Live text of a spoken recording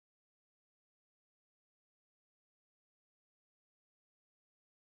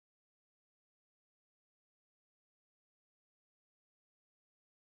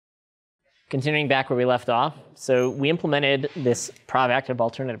continuing back where we left off, so we implemented this prov active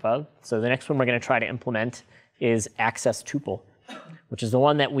alternative of. So the next one we're going to try to implement is access tuple, which is the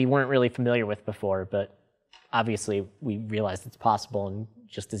one that we weren't really familiar with before, but obviously we realized it's possible and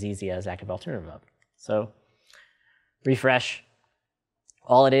just as easy as active alternative of. So refresh.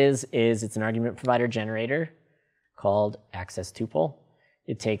 All it is it's an argument provider generator called access tuple.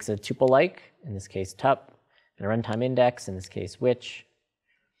 It takes a tuple-like, in this case tup, and a runtime index, in this case which,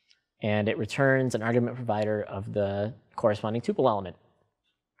 and it returns an argument provider of the corresponding tuple element.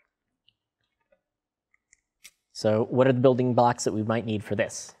 So what are the building blocks that we might need for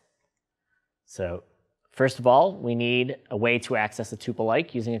this? So first of all, we need a way to access a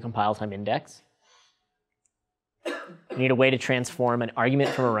tuple-like using a compile time index. We need a way to transform an argument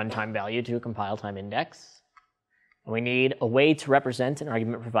from a runtime value to a compile time index. And we need a way to represent an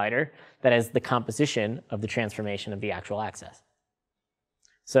argument provider that has the composition of the transformation of the actual access.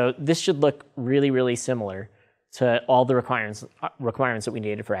 So this should look really, really similar to all the requirements that we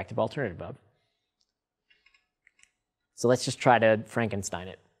needed for active alternative of. So let's just try to Frankenstein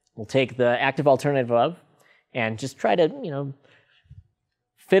it. We'll take the active alternative of and just try to,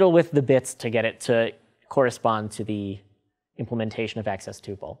 fiddle with the bits to get it to correspond to the implementation of access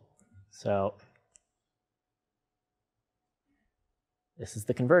tuple. So this is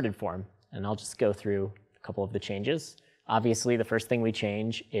the converted form, and I'll just go through a couple of the changes. Obviously, the first thing we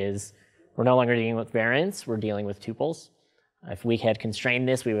change is we're no longer dealing with variants, we're dealing with tuples. If we had constrained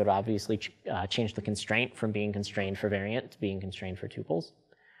this, we would obviously change the constraint from being constrained for variant to being constrained for tuples.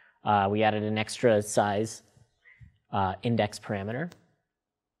 We added an extra size index parameter.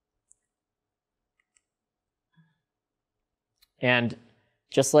 And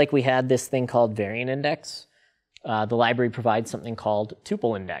just like we had this thing called variant index, the library provides something called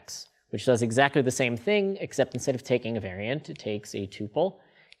tuple index, which does exactly the same thing, except instead of taking a variant, it takes a tuple,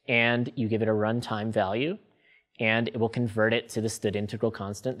 and you give it a runtime value, and it will convert it to the stood integral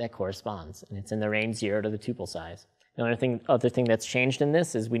constant that corresponds. And it's in the range 0 to the tuple size. The other thing that's changed in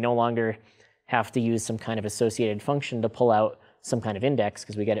this is we no longer have to use some kind of associated function to pull out some kind of index,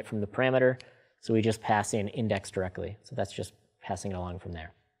 because we get it from the parameter, so we just pass in index directly. So that's just passing along from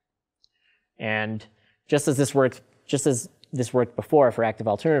there. And just as this worked before for active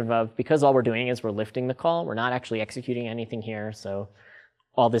alternative of, because all we're doing is we're lifting the call, we're not actually executing anything here, so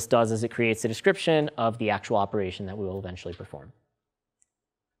all this does is it creates a description of the actual operation that we will eventually perform.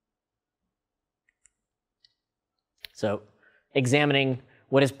 So examining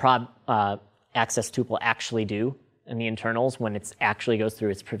what does prod access tuple actually do in the internals when it actually goes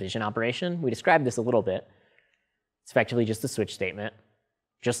through its provision operation. We described this a little bit. It's effectively just a switch statement,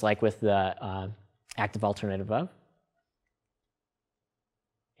 just like with the active alternative of.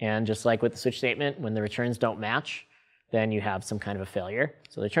 And just like with the switch statement, when the returns don't match, then you have some kind of a failure.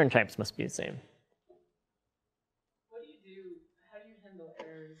 So the return types must be the same. What do you do? How do you handle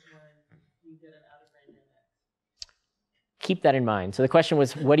errors when you get an out-of-range index? Keep that in mind. So the question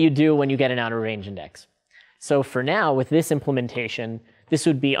was, what do you do when you get an out-of-range index? So for now, with this implementation, this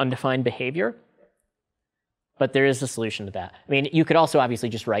would be undefined behavior. But there is a solution to that. I mean, you could also obviously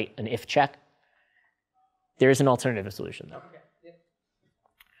just write an if check. There is an alternative solution, though. Okay.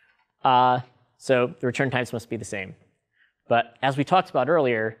 Yep. So the return types must be the same. But as we talked about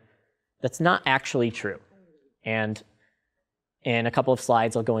earlier, that's not actually true. And in a couple of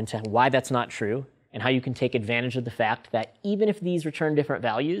slides, I'll go into why that's not true and how you can take advantage of the fact that even if these return different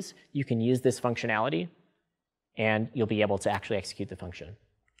values, you can use this functionality, and you'll be able to actually execute the function.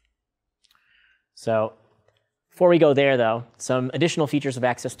 So before we go there, though, some additional features of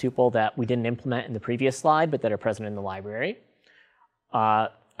access tuple that we didn't implement in the previous slide, but that are present in the library.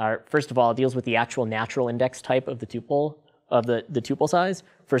 First of all, it deals with the actual natural index type of the tuple, of the tuple size.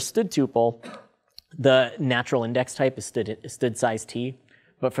 For stood tuple, the natural index type is stood size t.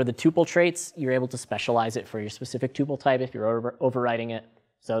 But for the tuple traits, you're able to specialize it for your specific tuple type if you're overriding it.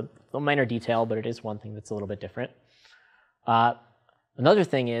 So a minor detail, but it is one thing that's a little bit different. Another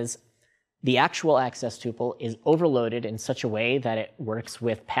thing is, the actual access tuple is overloaded in such a way that it works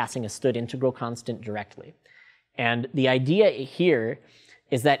with passing a stood integral constant directly. And the idea here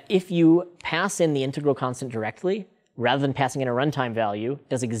is that if you pass in the integral constant directly, rather than passing in a runtime value, it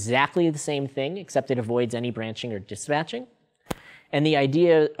does exactly the same thing, except it avoids any branching or dispatching. And the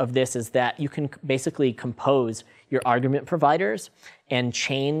idea of this is that you can basically compose your argument providers and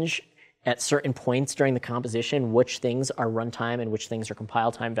change at certain points during the composition which things are runtime and which things are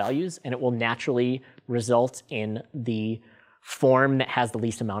compile time values, and it will naturally result in the form that has the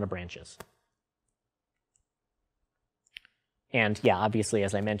least amount of branches. And yeah, obviously,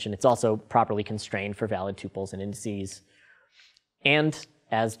 as I mentioned, it's also properly constrained for valid tuples and indices. And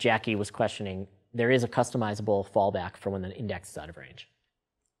as Jackie was questioning, there is a customizable fallback for when the index is out of range.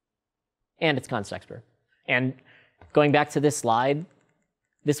 And it's const expert. And going back to this slide,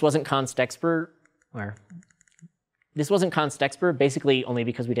 this wasn't const expert, or this wasn't const expert basically only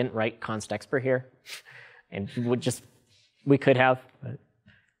because we didn't write const expert here. And we could have, but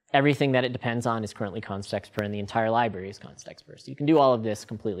everything that it depends on is currently const expert, and the entire library is const expert. So you can do all of this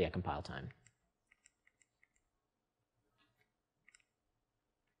completely at compile time.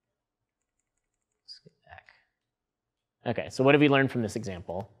 Let's get back. Okay, so what have we learned from this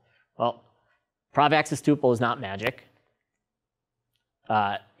example? Well, prov access tuple is not magic.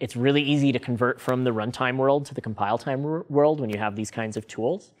 It's really easy to convert from the runtime world to the compile time world when you have these kinds of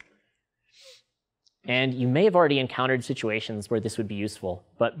tools. And you may have already encountered situations where this would be useful,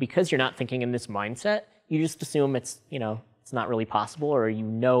 but because you're not thinking in this mindset, you just assume it's not really possible, or you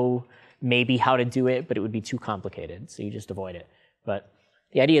know maybe how to do it, but it would be too complicated, so you just avoid it. But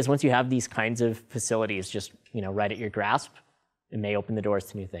the idea is once you have these kinds of facilities just right at your grasp, it may open the doors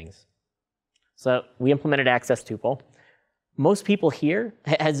to new things. So we implemented access tuple. Most people here,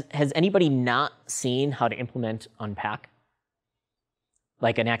 has anybody not seen how to implement unpack?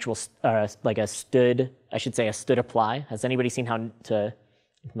 Like an actual, like a std, I should say a std apply. Has anybody seen how to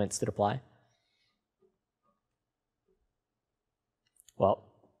implement std apply? Well,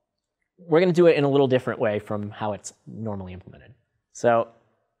 we're going to do it in a little different way from how it's normally implemented. So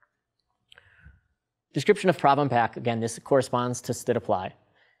description of prov unpack, again, this corresponds to std apply.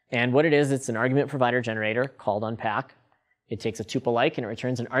 And what it is, it's an argument provider generator called unpack. It takes a tuple-like and it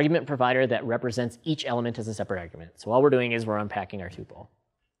returns an argument provider that represents each element as a separate argument. So all we're doing is we're unpacking our tuple.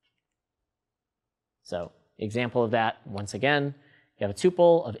 So example of that, once again, you have a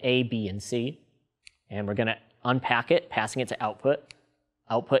tuple of A, B, and C, and we're going to unpack it, passing it to output.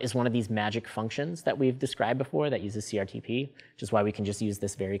 Output is one of these magic functions that we've described before that uses CRTP, which is why we can just use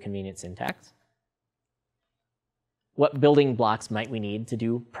this very convenient syntax. What building blocks might we need to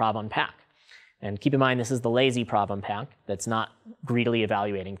do prov unpack? And keep in mind, this is the lazy prov unpack that's not greedily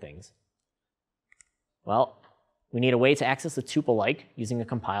evaluating things. Well, we need a way to access a tuple-like using a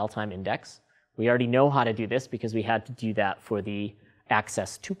compile time index. We already know how to do this because we had to do that for the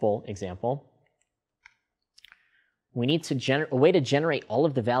access tuple example. We need a way to generate all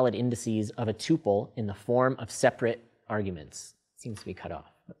of the valid indices of a tuple in the form of separate arguments. It seems to be cut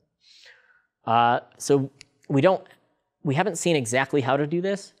off. So we haven't seen exactly how to do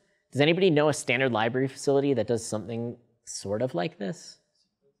this. Does anybody know a standard library facility that does something sort of like this?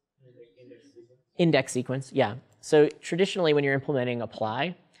 Index sequence, yeah. So traditionally, when you're implementing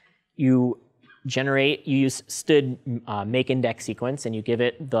apply, you use std make index sequence, and you give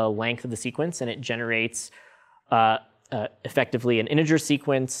it the length of the sequence, and it generates effectively an integer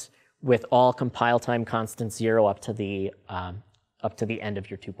sequence with all compile time constants 0 up to the end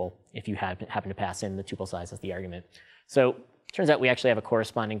of your tuple, if you happen to pass in the tuple size as the argument. So turns out we actually have a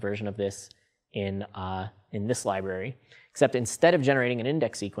corresponding version of this in this library, except instead of generating an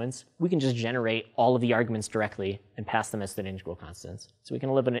index sequence, we can just generate all of the arguments directly and pass them as std integral constants. So we can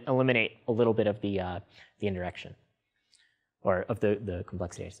eliminate a little bit of the indirection, or of the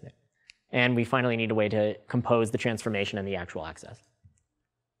complexity estimate. And we finally need a way to compose the transformation and the actual access.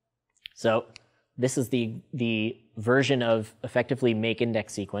 So this is the version of effectively make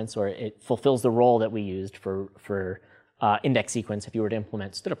index sequence, or it fulfills the role that we used for index sequence if you were to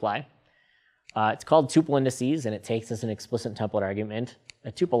implement std apply. It's called tuple indices, and it takes as an explicit template argument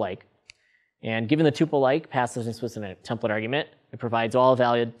a tuple-like. And given the tuple-like passes an explicit template argument, it provides all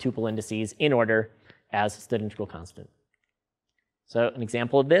valid tuple indices in order as std integral constant. So an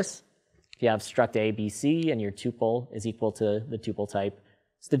example of this, if you have struct A, B, C, and your tuple is equal to the tuple type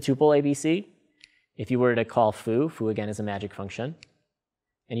std tuple ABC, if you were to call foo again is a magic function,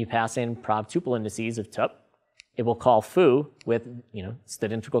 and you pass in prov tuple indices of tup, it will call foo with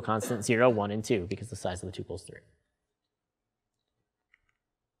std integral constant 0, 1, and 2 because the size of the tuple is 3.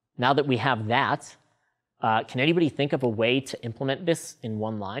 Now that we have that, can anybody think of a way to implement this in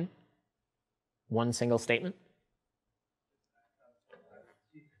one line? One single statement?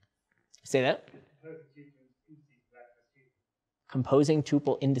 Say that? Composing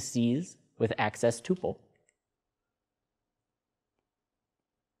tuple indices with access tuple.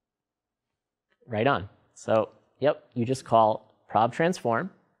 Right on. So, yep, you just call prov transform.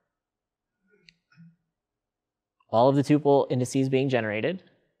 All of the tuple indices being generated.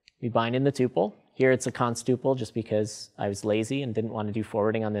 We bind in the tuple. Here it's a const tuple just because I was lazy and didn't want to do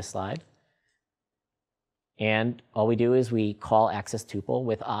forwarding on this slide. And all we do is we call access tuple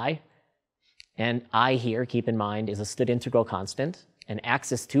with I. And I here, keep in mind, is a std integral constant. And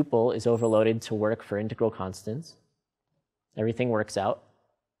access tuple is overloaded to work for integral constants. Everything works out.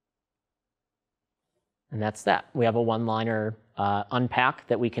 And that's that. We have a one-liner unpack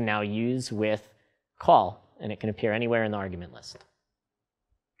that we can now use with call, and it can appear anywhere in the argument list.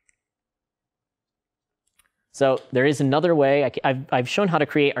 So there is another way. I've shown how to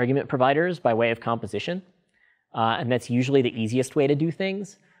create argument providers by way of composition, and that's usually the easiest way to do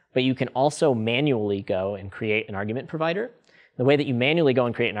things. But you can also manually go and create an argument provider. The way that you manually go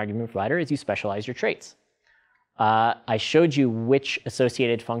and create an argument provider is you specialize your traits. I showed you which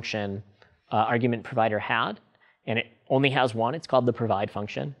associated function argument provider had, and it only has one. It's called the provide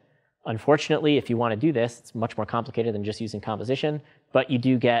function. Unfortunately, if you want to do this, it's much more complicated than just using composition, but you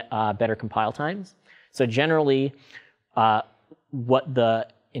do get better compile times. So generally, what the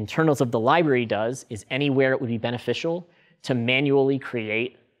internals of the library does is anywhere it would be beneficial to manually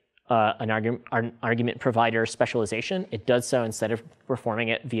create an argument provider specialization, it does so instead of performing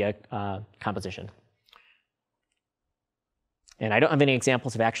it via composition. And I don't have any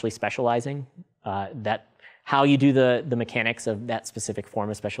examples of actually specializing. How you do the mechanics of that specific form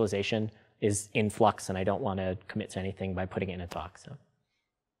of specialization is in flux, and I don't want to commit to anything by putting it in a talk.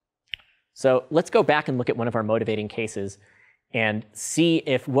 So let's go back and look at one of our motivating cases and see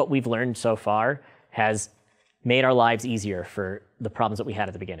if what we've learned so far has made our lives easier for the problems that we had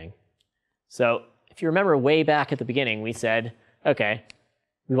at the beginning. So if you remember way back at the beginning, we said, OK,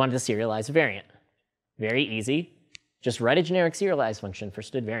 we wanted to serialize a variant. Very easy. Just write a generic serialize function for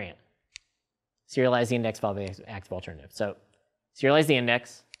std variant. Serialize the index following active alternative. So serialize the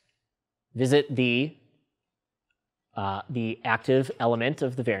index, visit the active element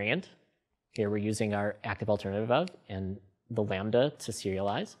of the variant. Here we're using our active alternative of and the lambda to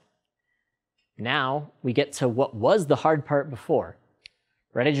serialize. Now we get to what was the hard part before.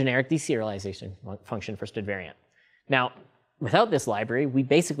 Write a generic deserialization function for std variant. Now, without this library, we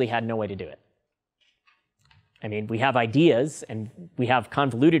basically had no way to do it. I mean, we have ideas, and we have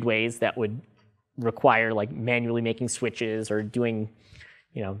convoluted ways that would require like manually making switches or doing,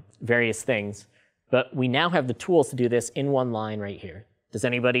 various things. But we now have the tools to do this in one line right here. Does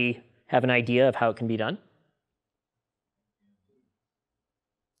anybody have an idea of how it can be done?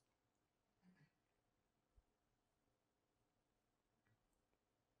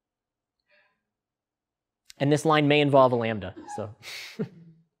 And this line may involve a lambda, so. We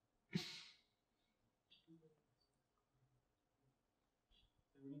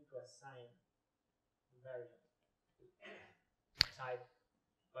need to assign variant type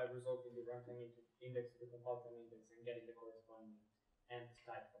by resolving the runtime index to the compile time index and getting the corresponding end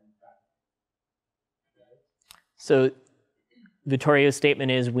type from the fact. Right? So Vittorio's statement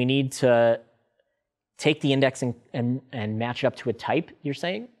is we need to take the index and match it up to a type, you're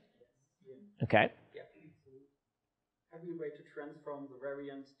saying? Yeah. OK. Have we a way to transform the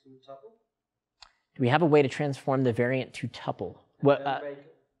variant to tuple? Do we have a way to transform the variant to tuple? What, make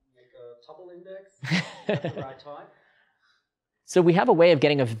a tuple index at the right type? So we have a way of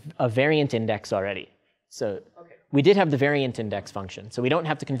getting a variant index already. So we did have the variant index function. So we don't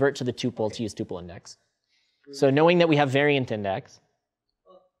have to convert to the tuple to use tuple index. So knowing that we have variant index.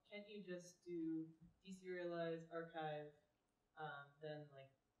 Well, can't you just do deserialize archive, then like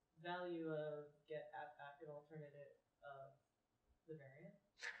value of get active alternative of the variant?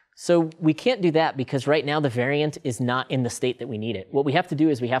 So we can't do that because right now the variant is not in the state that we need it. What we have to do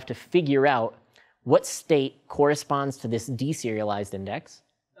is we have to figure out what state corresponds to this deserialized index.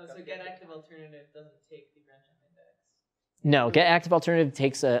 Oh, so get active alternative doesn't take the runtime index. No, get active alternative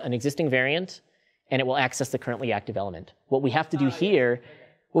takes an existing variant, and it will access the currently active element. What we have to do here,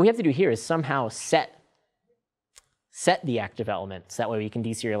 what we have to do here is somehow set the active element, so that way we can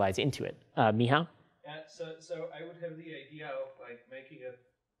deserialize into it. Mihao? Yeah, so I would have the idea of like making a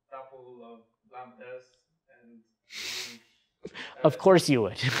tuple of lambdas and Of course you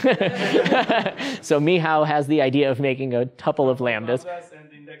would. So Mihao has the idea of making a tuple of lambdas.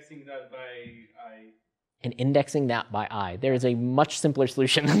 And indexing that by I. And indexing that by I. There is a much simpler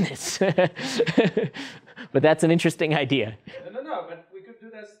solution than this. But that's an interesting idea. No, but we could do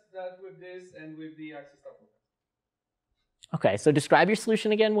that with this and with the access tuple. OK, so describe your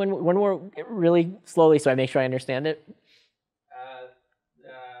solution again when we're really slowly so I make sure I understand it.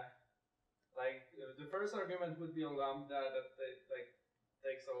 The first argument would be a lambda that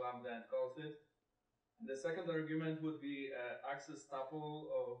takes a lambda and calls it. And the second argument would be access tuple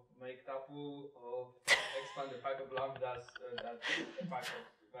or make tuple or expand the pack of lambdas that pack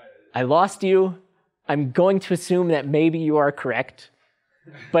of. I lost you. I'm going to assume that maybe you are correct,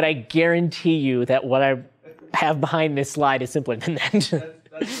 but I guarantee you that what I have behind this slide is simpler than that.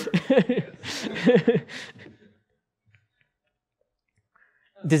 That's perfect.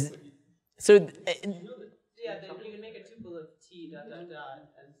 Yes. So Yeah, then you can make a tuple of t ... as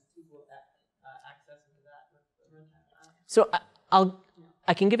tuple access into So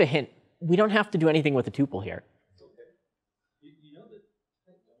I can give a hint. We don't have to do anything with a tuple here. It's okay. You know that,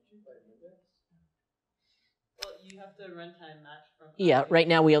 don't you, by index? Well, you have to runtime match from. Yeah, right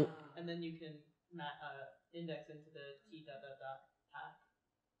now we. And then you can index into the t dot dot dot path,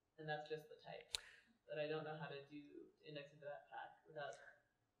 and that's just the type. But I don't know how to do index into that path without.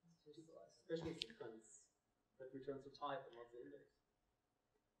 Especially sequence that returns a type and not the index.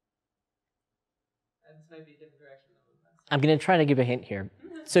 And this might be a different direction than I'm going to try to give a hint here.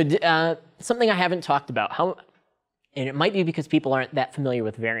 So something I haven't talked about, and it might be because people aren't that familiar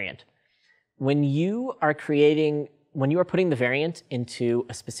with variant. When you are putting the variant into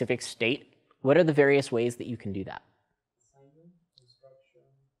a specific state, what are the various ways that you can do that? Assignment, construction,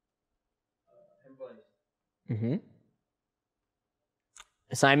 In place. Mm-hmm.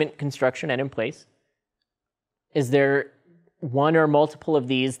 Assignment, construction, and in place. Is there one or multiple of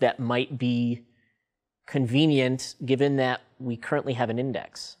these that might be convenient given that we currently have an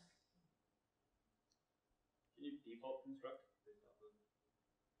index? Can you default construct based off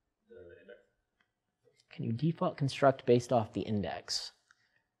of the index? Can you default construct based off the index?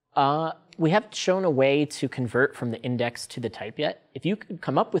 We haven't shown a way to convert from the index to the type yet. If you could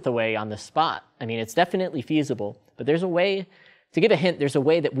come up with a way on the spot, I mean, it's definitely feasible, but there's a way, to give a hint, there's a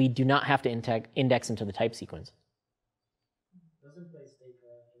way that we do not have to index into the type sequence. Doesn't place take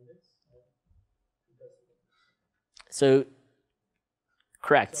index? So,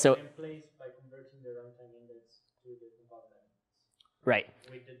 correct. So in place by converting the runtime index to the compile time index. right.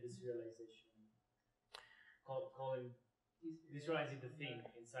 With the deserialization. Calling visualizing the thing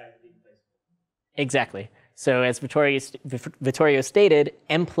inside the in place. Exactly. So as Vittorio stated,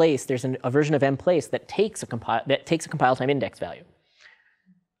 mplace, there's a version of mplace that takes a compile time index value.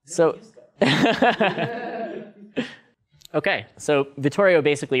 So okay, so Vittorio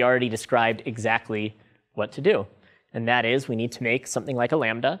basically already described exactly what to do. And that is we need to make something like a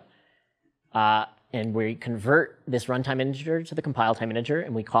lambda, and we convert this runtime integer to the compile time integer,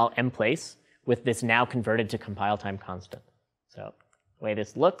 and we call mplace with this now converted to compile time constant. So the way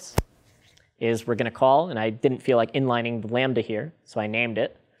this looks is we're going to call, and I didn't feel like inlining the lambda here, so I named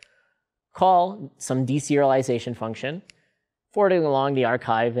it, call some deserialization function, forwarding along the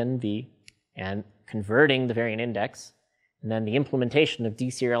archive NV, and converting the variant index. And then the implementation of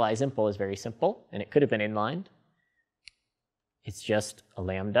deserialize impl is very simple, and it could have been inlined. It's just a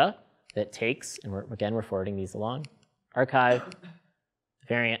lambda that takes, and we're forwarding these along, archive,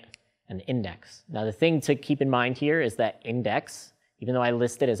 variant, and index. Now the thing to keep in mind here is that index, even though I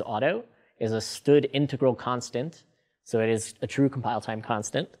list it as auto, is a stood integral constant, so it is a true compile time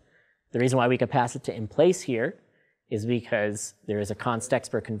constant. The reason why we could pass it to in place here is because there is a const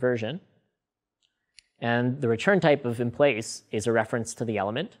expr conversion, and the return type of in place is a reference to the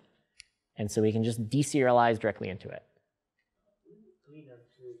element, and so we can just deserialize directly into it. Cleaner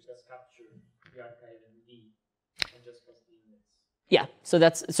to just capture the archive and V and just pass the index. Yeah,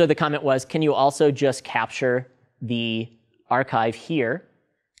 so the comment was, can you also just capture the archive here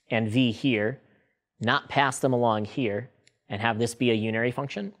and V here, not pass them along here, and have this be a unary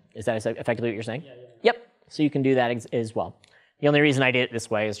function? Is that effectively what you're saying? Yeah. Yep, so you can do that as well. The only reason I did it this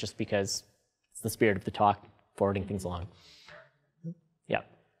way is just because it's the spirit of the talk, forwarding things along. Yeah.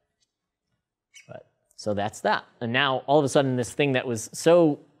 So that's that. And now, all of a sudden, this thing that was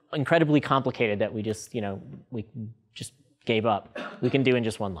so incredibly complicated that we just, we just gave up, we can do in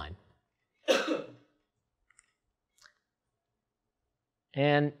just one line.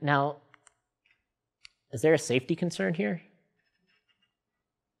 And now, is there a safety concern here?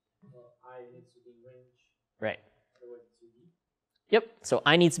 Well, I needs to be in range. Right. Otherwise it's UB. Yep, so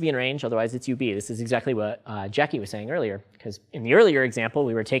I needs to be in range, otherwise it's UB. This is exactly what Jackie was saying earlier, because in the earlier example,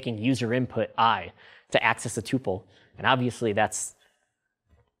 we were taking user input I to access a tuple, and obviously that's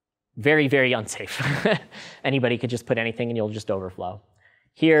very, very unsafe. Anybody could just put anything and you'll just overflow.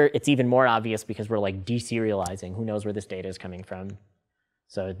 Here, it's even more obvious because we're like deserializing. Who knows where this data is coming from?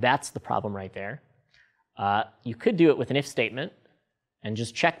 So that's the problem right there. You could do it with an if statement and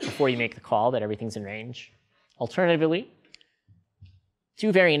just check before you make the call that everything's in range. Alternatively,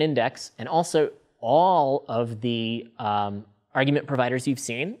 do variant index, and also all of the argument providers you've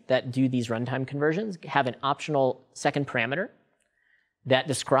seen that do these runtime conversions have an optional second parameter that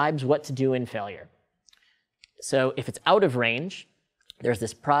describes what to do in failure. So if it's out of range, there's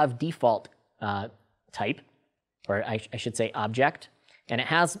this prov default type, or I should say object, and it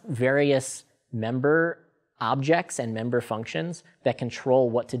has various member objects and member functions that control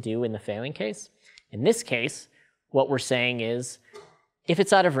what to do in the failing case. In this case, what we're saying is, if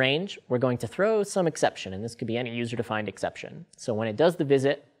it's out of range, we're going to throw some exception, and this could be any user-defined exception. So when it does the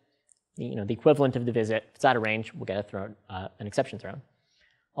visit, the equivalent of the visit. If it's out of range, we'll get an exception thrown.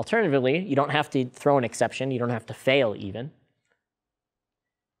 Alternatively, you don't have to throw an exception. You don't have to fail even.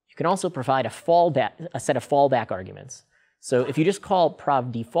 You can also provide a set of fallback arguments. So if you just call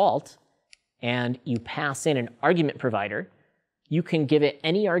prov default and you pass in an argument provider, you can give it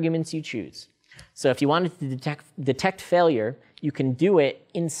any arguments you choose. So if you wanted to detect failure, you can do it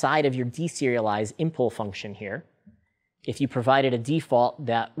inside of your deserialize impl function here if you provided a default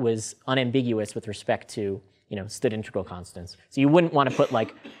that was unambiguous with respect to stood integral constants. So you wouldn't want to put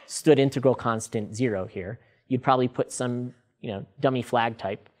like stood integral constant 0 here. You'd probably put some dummy flag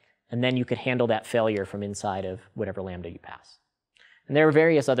type, and then you could handle that failure from inside of whatever lambda you pass. And there are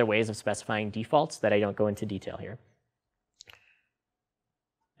various other ways of specifying defaults that I don't go into detail here.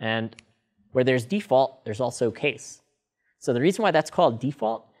 And where there's default, there's also case. So the reason why that's called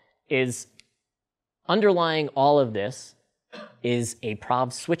default is underlying all of this is a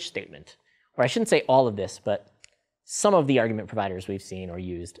prov switch statement. Or I shouldn't say all of this, but some of the argument providers we've seen or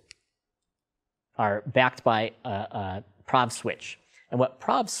used are backed by a prov switch. And what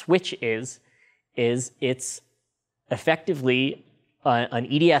prov switch is it's effectively an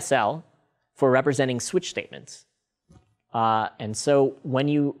EDSL for representing switch statements. And so when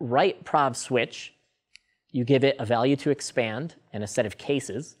you write prov switch, you give it a value to expand and a set of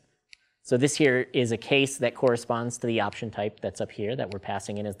cases. So this here is a case that corresponds to the option type that's up here that we're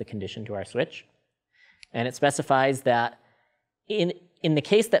passing in as the condition to our switch. And it specifies that in the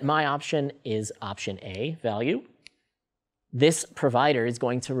case that my option is option A value, this provider is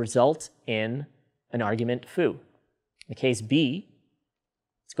going to result in an argument foo. In the case B,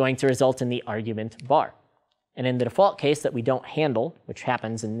 it's going to result in the argument bar. And in the default case that we don't handle, which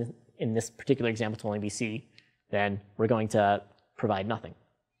happens in this particular example to only be C, then we're going to provide nothing.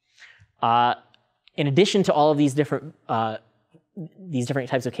 In addition to all of these different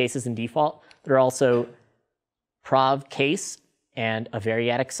types of cases in default, there are also prov case and a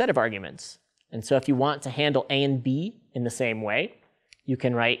variadic set of arguments. And so if you want to handle A and B in the same way, you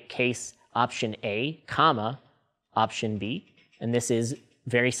can write case option A, comma, option B. And this is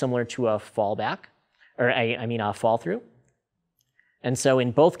very similar to a fallback, or a fall through. And so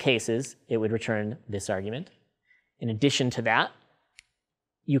in both cases, it would return this argument. In addition to that,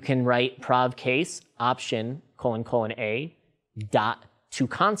 you can write prov case option : A dot to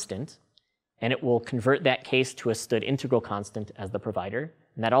constant, and it will convert that case to a stood integral constant as the provider.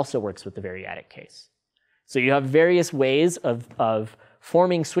 And that also works with the variadic case. So you have various ways of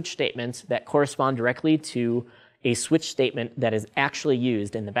forming switch statements that correspond directly to a switch statement that is actually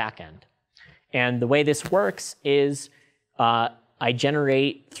used in the backend. And the way this works is I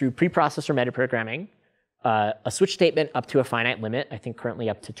generate, through preprocessor metaprogramming, a switch statement up to a finite limit, I think currently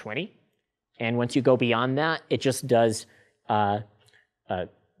up to 20. And once you go beyond that, it just does a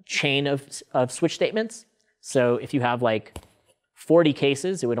chain of switch statements. So if you have like 40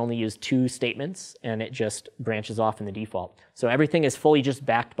 cases, it would only use 2 statements, and it just branches off in the default. So everything is fully just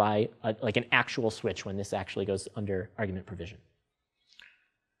backed by like an actual switch when this actually goes under argument provision.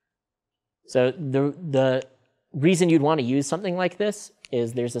 So the reason you'd want to use something like this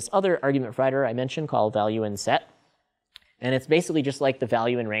is there's this other argument provider I mentioned called value and set. And it's basically just like the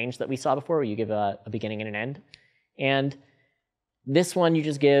value and range that we saw before, where you give a beginning and an end. And this one, you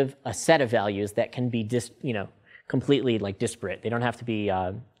just give a set of values that can be completely like disparate. They don't have to be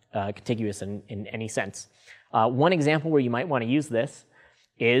contiguous in any sense. One example where you might want to use this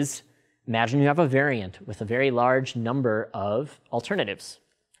is, imagine you have a variant with a very large number of alternatives.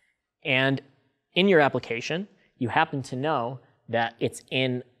 And in your application, you happen to know that it's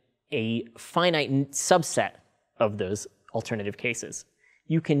in a finite subset of those alternative cases.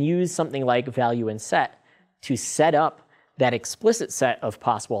 You can use something like value and set to set up that explicit set of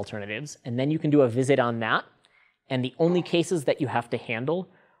possible alternatives, and then you can do a visit on that. And the only cases that you have to handle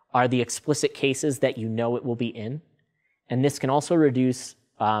are the explicit cases that you know it will be in. And this can also reduce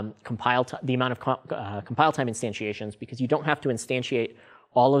the amount of compile time instantiations, because you don't have to instantiate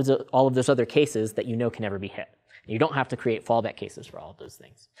all of those other cases that you know can never be hit. You don't have to create fallback cases for all of those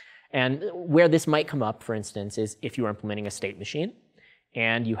things. And where this might come up, for instance, is if you are implementing a state machine,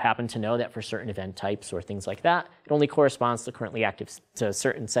 and you happen to know that for certain event types or things like that, it only corresponds to currently active to a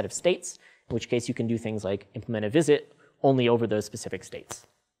certain set of states, in which case you can do things like implement a visit only over those specific states,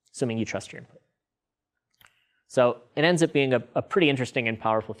 assuming you trust your input. So it ends up being a pretty interesting and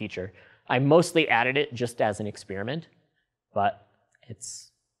powerful feature. I mostly added it just as an experiment, but it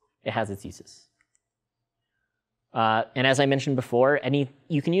has its uses. And as I mentioned before,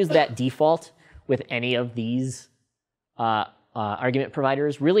 you can use that default with any of these argument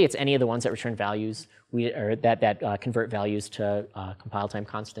providers. Really, it's any of the ones that return values, or that convert values to compile time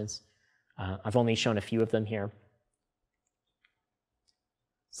constants. I've only shown a few of them here.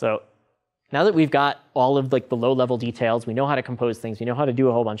 So now that we've got all of like the low-level details, we know how to compose things, we know how to do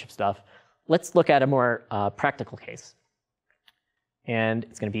a whole bunch of stuff, let's look at a more practical case. And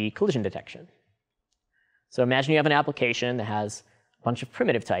it's going to be collision detection. So imagine you have an application that has a bunch of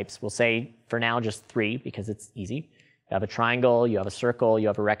primitive types. We'll say, for now, just 3, because it's easy. You have a triangle, you have a circle, you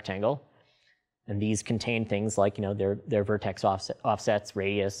have a rectangle. And these contain things like, their vertex offsets,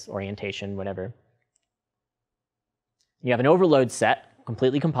 radius, orientation, whatever. You have an overload set,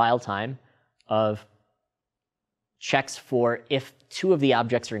 completely compiled time, of checks for if 2 of the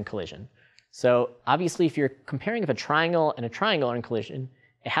objects are in collision. So obviously, if you're comparing if a triangle and a triangle are in collision,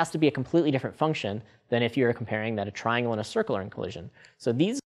 it has to be a completely different function than if you're comparing that a triangle and a circle are in collision. So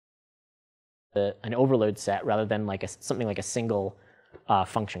these are an overload set rather than like something like a single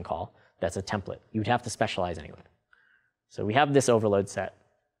function call that's a template. You'd have to specialize anyway. So we have this overload set.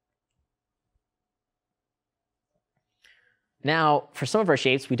 Now, for some of our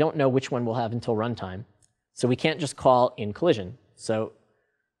shapes, we don't know which one we'll have until runtime. So we can't just call in collision. So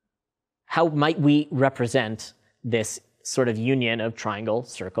how might we represent this sort of union of triangle,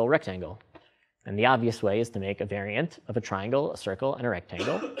 circle, rectangle? And the obvious way is to make a variant of a triangle, a circle, and a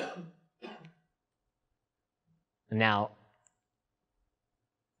rectangle. And now,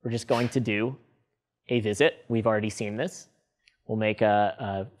 we're just going to do a visit. We've already seen this. We'll make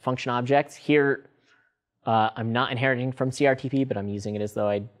a function object. Here, I'm not inheriting from CRTP, but I'm using it as though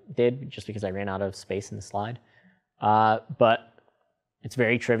I did, just because I ran out of space in the slide. But it's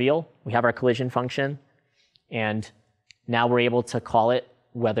very trivial. We have our collision function, and now we're able to call it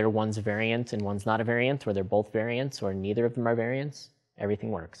whether one's a variant and one's not a variant, or they're both variants, or neither of them are variants.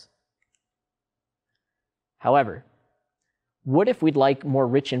 Everything works. However, what if we'd like more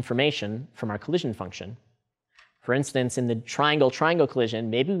rich information from our collision function? For instance, in the triangle-triangle collision,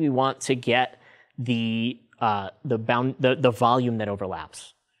 maybe we want to get the volume that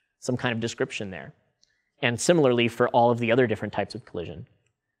overlaps, some kind of description there. And similarly for all of the other different types of collision.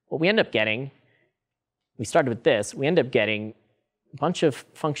 What we end up getting, we started with this, we end up getting a bunch of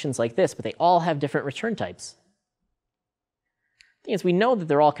functions like this, but they all have different return types. The thing is, we know that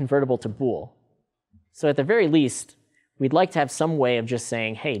they're all convertible to bool. So at the very least, we'd like to have some way of just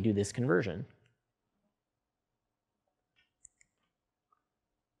saying, hey, do this conversion.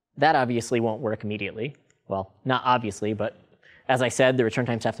 That obviously won't work immediately. Well, not obviously, but as I said, the return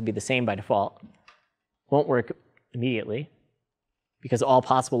types have to be the same by default. Won't work immediately, because all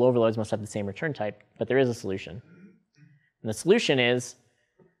possible overloads must have the same return type, but there is a solution. And the solution is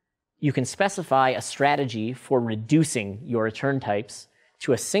you can specify a strategy for reducing your return types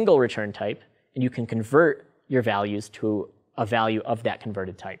to a single return type, and you can convert your values to a value of that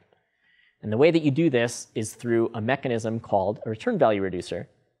converted type. And the way that you do this is through a mechanism called a return value reducer.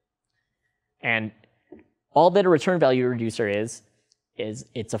 And all that a return value reducer is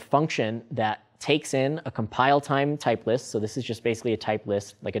it's a function that takes in a compile time type list. So this is just basically a type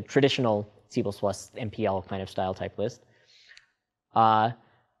list, like a traditional C++ MPL kind of style type list. A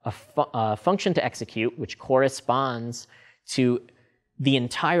function to execute, which corresponds to the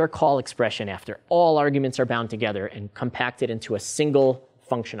entire call expression after all arguments are bound together and compacted into a single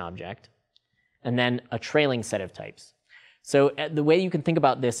function object. And then a trailing set of types. So the way you can think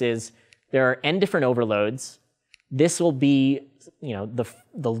about this is there are n different overloads. This will be,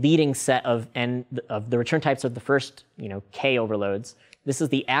 the leading set of the return types of the first, k overloads. This is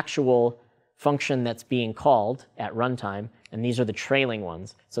the actual function that's being called at runtime, and these are the trailing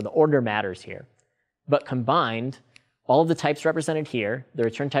ones. So the order matters here. But combined, all of the types represented here, the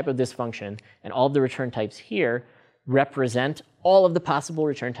return type of this function, and all of the return types here represent all of the possible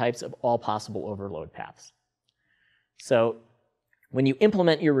return types of all possible overload paths. So when you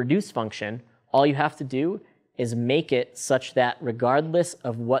implement your reduce function, all you have to do is make it such that regardless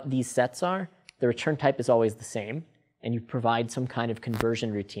of what these sets are, the return type is always the same, and you provide some kind of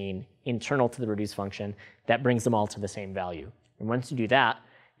conversion routine internal to the reduce function that brings them all to the same value. And once you do that,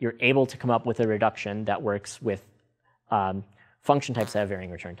 you're able to come up with a reduction that works with function types that have varying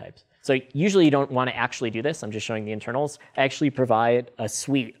return types. So usually you don't want to actually do this. I'm just showing the internals. I actually provide a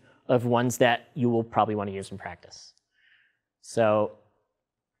suite of ones that you will probably want to use in practice. So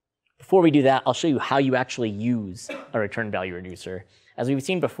before we do that, I'll show you how you actually use a return value reducer. As we've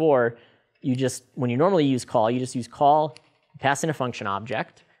seen before, when you normally use call, you just use call, pass in a function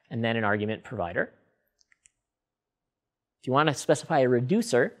object, and then an argument provider. If you want to specify a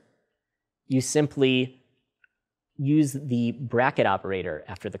reducer, you simply use the bracket operator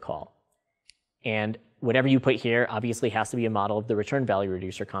after the call. And whatever you put here obviously has to be a model of the return value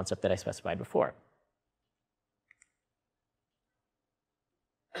reducer concept that I specified before.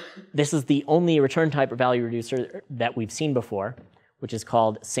 this is the only return type or value reducer that we've seen before, which is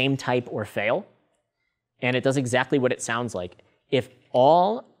called same type or fail. And it does exactly what it sounds like. If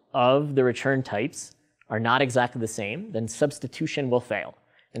all of the return types are not exactly the same, then substitution will fail.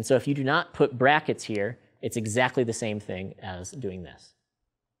 And so if you do not put brackets here, it's exactly the same thing as doing this.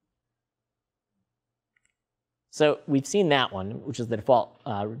 So we've seen that one, which is the default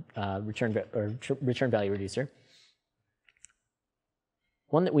return value reducer.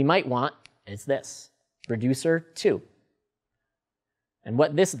 One that we might want is this, reducer 2. And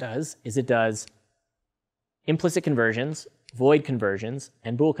what this does is it does implicit conversions, void conversions,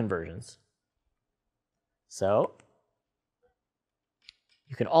 and bool conversions. So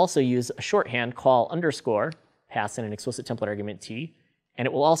you could also use a shorthand call underscore, pass in an explicit template argument t, and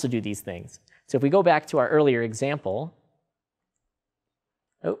it will also do these things. So if we go back to our earlier example,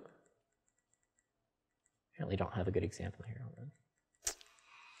 apparently don't have a good example here. Hold on.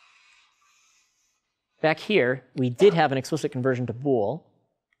 Back here, we did have an explicit conversion to bool.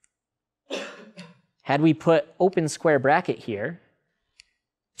 Had we put open square bracket here,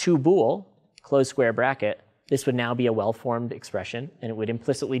 to bool, close square bracket, this would now be a well-formed expression, and it would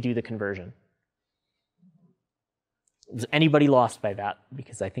implicitly do the conversion. Was anybody lost by that?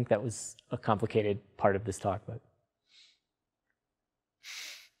 Because I think that was a complicated part of this talk. But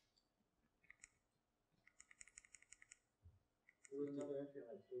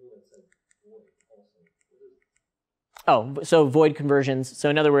oh, so void conversions. So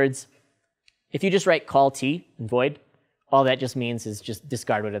in other words, if you just write call t and void, all that just means is just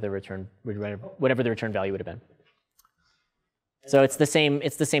discard whatever the return value would have been. So it's the same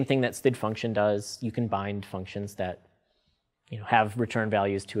thing that std function does. You can bind functions that have return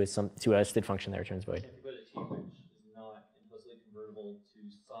values to a std function that returns void. If you put a t which is not implicitly convertible to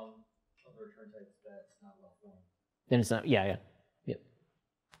some of the return types that's not well formed. Then it's not, yeah.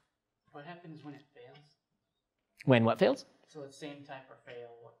 What happens when it fails? When what fails? So it's same type or fail.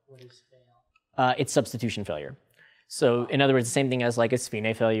 What is fail? It's substitution failure. So in other words, the same thing as like a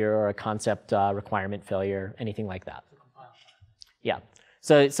spine failure or a concept requirement failure, anything like that. Yeah.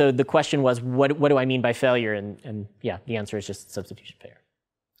 So the question was, what do I mean by failure? And yeah, the answer is just substitution failure.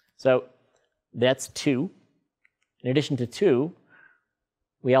 So that's 2. In addition to 2,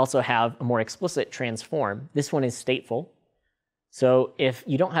 we also have a more explicit transform. This one is stateful. So if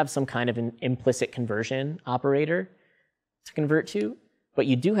you don't have some kind of an implicit conversion operator to convert to, but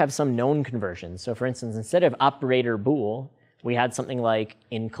you do have some known conversions. So for instance, instead of operator bool, we had something like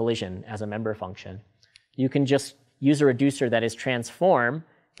in collision as a member function. You can just use a reducer that is transform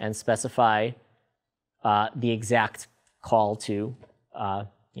and specify the exact call to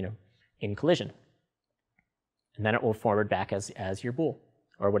in collision. And then it will forward back as your bool,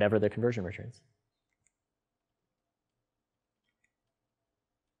 or whatever the conversion returns.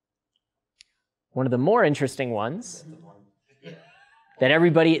 One of the more interesting ones that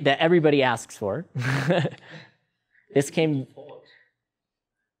everybody asks for. This came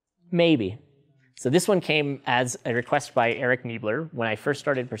maybe. So this one came as a request by Eric Niebler when I first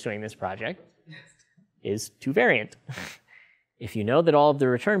started pursuing this project, is to-variant. If you know that all of the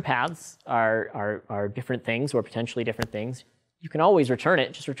return paths are different things or potentially different things, you can always return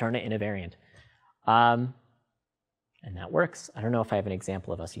it, just return it in a variant. And that works. I don't know if I have an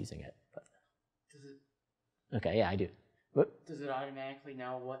example of us using it. But. Okay, yeah, I do. Does it automatically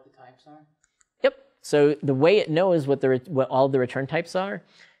know what the types are? Yep. So the way it knows what all the return types are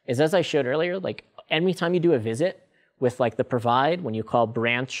is, as I showed earlier, like anytime you do a visit with like the provide, when you call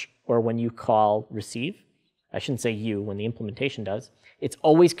branch or when you call receive, I shouldn't say you, when the implementation does, it's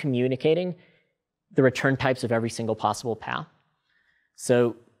always communicating the return types of every single possible path.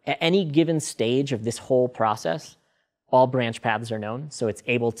 So at any given stage of this whole process, all branch paths are known, so it's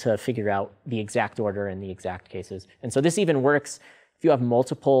able to figure out the exact order and the exact cases. And so this even works if you have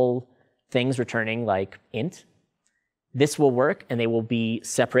multiple things returning like int. This will work, and they will be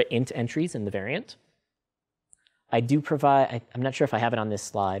separate int entries in the variant. I do provide, I'm not sure if I have it on this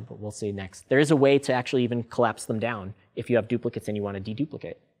slide, but we'll see next. There is a way to actually even collapse them down if you have duplicates and you want to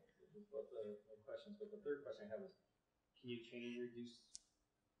deduplicate. But the third question I have is, can you chain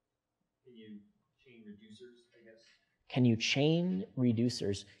reducers, I guess? Can you chain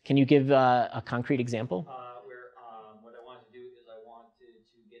reducers? Can you give a concrete example? Where what I wanted to do is I wanted to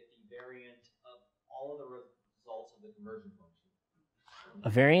get the variant of all of the results of the conversion function. A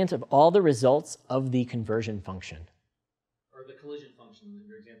variant of all the results of the conversion function. Or the collision function,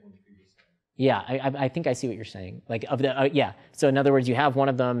 your example in the previous slide. Yeah, I think I see what you're saying. Like of the yeah. So in other words, you have one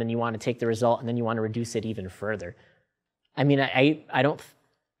of them and you want to take the result and then you want to reduce it even further. I mean, I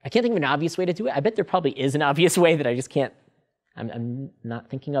can't think of an obvious way to do it. I bet there probably is an obvious way that I just can't I'm not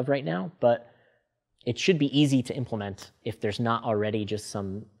thinking of right now, but it should be easy to implement if there's not already just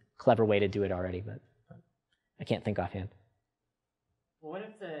some clever way to do it already, but I can't think offhand. Well, what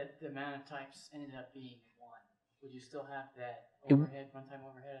if the amount of types ended up being 1? Would you still have that overhead, one-time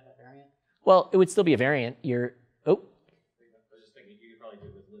overhead of that variant? Well, it would still be a variant. Oh. I was just thinking you could probably do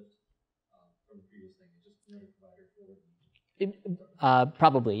it with lift from the previous thing. It's just another provider for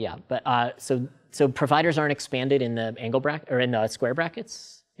Probably, yeah. But so providers aren't expanded in the angle bracket or in the square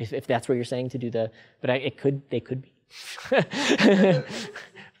brackets, if that's what you're saying to do the. But they could be.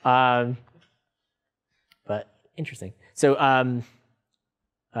 But interesting. So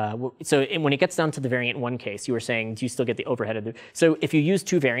when it gets down to the variant 1 case, you were saying, do you still get the overhead of the? So if you use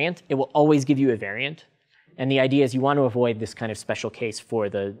 2 variant, it will always give you a variant, and the idea is you want to avoid this kind of special case for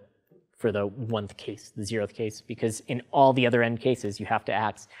the 1th case, the 0th case, because in all the other end cases, you have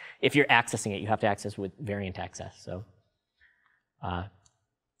to if you're accessing it, you have to access with variant access. So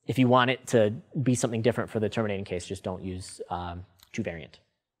if you want it to be something different for the terminating case, just don't use 2 variant.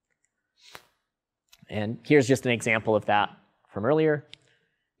 And here's just an example of that from earlier.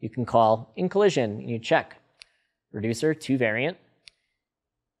 You can call in collision, and you check reducer 2 variant.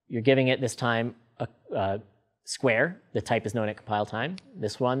 You're giving it this time a square. The type is known at compile time.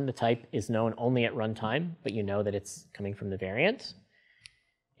 This one, the type is known only at runtime, but you know that it's coming from the variant.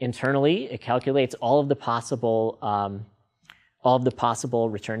 Internally, it calculates all of the possible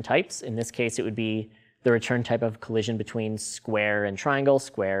return types. In this case, it would be the return type of collision between square and triangle,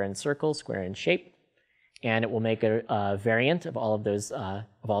 square and circle, square and shape, and it will make a variant of all of those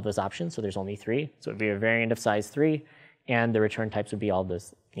options. So there's only 3. So it would be a variant of size 3, and the return types would be all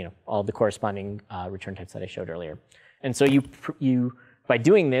those, all of the corresponding return types that I showed earlier. And so you by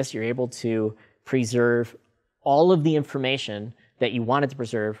doing this, you're able to preserve all of the information that you wanted to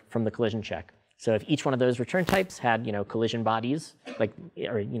preserve from the collision check. So if each one of those return types had, collision bodies, the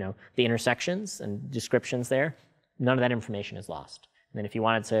intersections and descriptions there, none of that information is lost. And then if you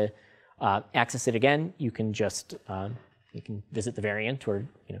wanted to access it again, you can just you can visit the variant or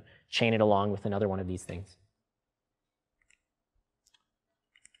chain it along with another one of these things.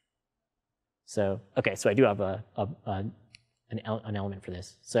 So okay, so I do have an element for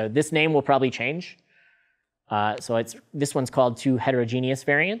this. So this name will probably change. So this one's called toHeterogeneous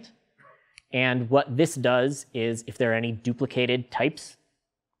variant. And what this does is if there are any duplicated types,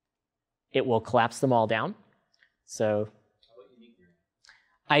 it will collapse them all down. So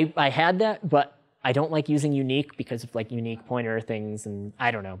I had that, but I don't like using unique because of unique pointer things, and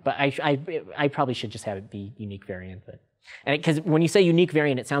I don't know. But I probably should just have it be unique variant. But because when you say unique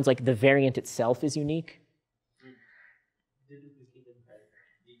variant, it sounds like the variant itself is unique.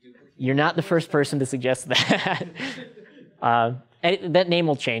 You're not the first person to suggest that. That name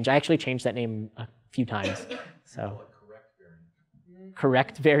will change. I actually changed that name a few times. So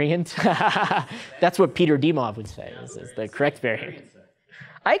correct variant. That's what Peter Dimov would say. Is the correct variant.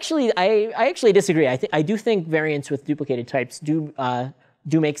 I actually disagree. I do think variants with duplicated types do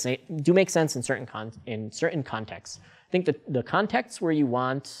make sense in certain contexts. I think that the contexts where you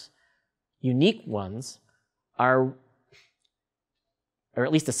want unique ones are, or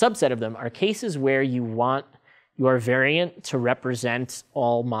at least a subset of them, are cases where you want your variant to represent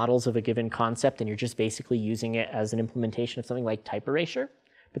all models of a given concept, and you're just basically using it as an implementation of something like type erasure.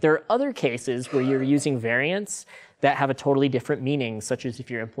 But there are other cases where you're using variants that have a totally different meaning, such as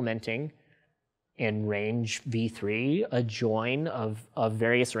if you're implementing in range v3 a join of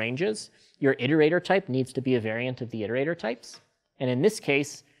various ranges. Your iterator type needs to be a variant of the iterator types. And in this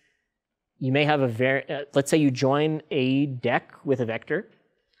case, you may have let's say you join a deck with a vector.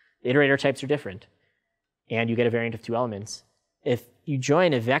 The iterator types are different, and you get a variant of 2 elements. If you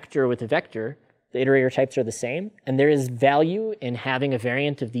join a vector with a vector, the iterator types are the same, and there is value in having a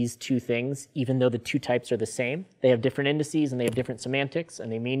variant of these 2 things, even though the 2 types are the same. They have different indices, and they have different semantics,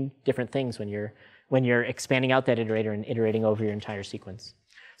 and they mean different things when you're expanding out that iterator and iterating over your entire sequence.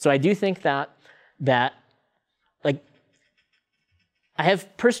 So I do think that I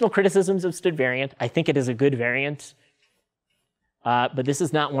have personal criticisms of std variant. I think it is a good variant, but this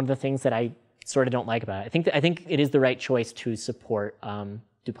is not one of the things that I sort of don't like about it. I think it is the right choice to support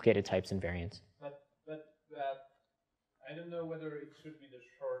duplicated types and variants. But I don't know whether it should be the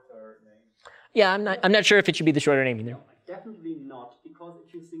shorter name. Yeah, I'm not sure if it should be the shorter name either. No, definitely not, because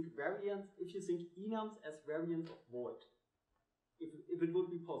if you think enums as variants of void, if it would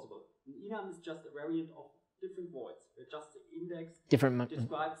be possible, an enum is just a variant of different voids. Just the index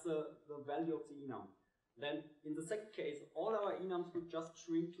describes the value of the enum. Then in the second case, all our enums would just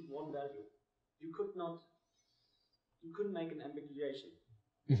shrink to 1 value. You couldn't make an ambiguation.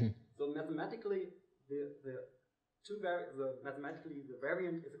 Mm-hmm. So mathematically, the mathematically the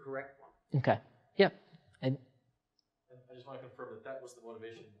variant is the correct one. Okay. Yeah. And I just want to confirm that that was the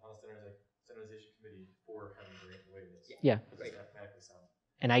motivation on the standardization committee for having variant the way it is. Yeah. Because it's mathematically sound.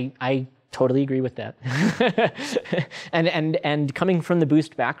 And I totally agree with that. and coming from the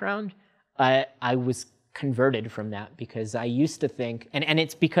Boost background, I was converted from that because I used to think, and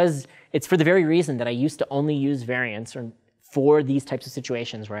it's because it's for the very reason that I used to only use variants for these types of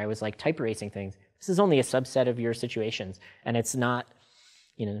situations where I was like type erasing things. This is only a subset of your situations, and it's not,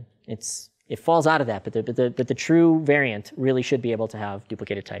 it falls out of that. But the true variant really should be able to have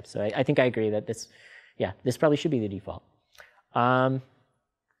duplicated types. So I think I agree that this probably should be the default.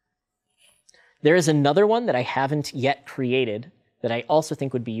 There is another one that I haven't yet created that I also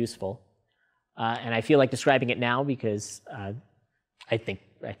think would be useful. And I feel like describing it now because I think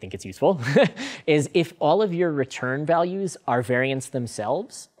it's useful, is if all of your return values are variants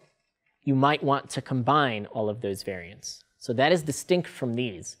themselves, you might want to combine all of those variants. So that is distinct from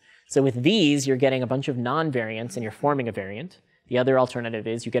these. So with these, you're getting a bunch of non-variants and you're forming a variant. The other alternative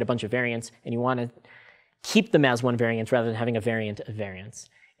is you get a bunch of variants and you want to keep them as one variant rather than having a variant of variants.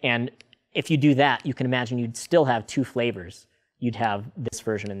 And if you do that, you can imagine you'd still have two flavors. You'd have this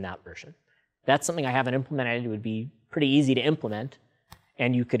version and that version. That's something I haven't implemented. It would be pretty easy to implement.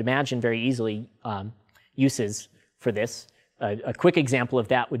 And you could imagine very easily uses for this. A quick example of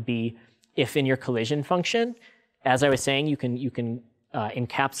that would be if in your collision function, as I was saying, you can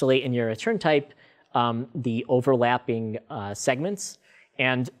encapsulate in your return type the overlapping segments.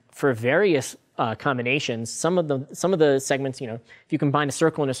 And for various combinations, some of the segments, if you combine a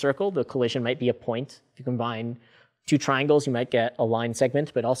circle and a circle, the collision might be a point. If you combine two triangles, you might get a line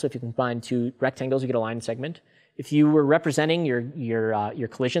segment, but also if you combine two rectangles, you get a line segment. If you were representing your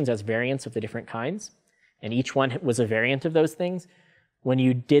collisions as variants of the different kinds, and each one was a variant of those things, when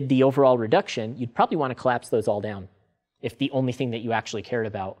you did the overall reduction, you'd probably want to collapse those all down if the only thing that you actually cared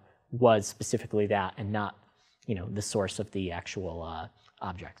about was specifically that and not, the source of the actual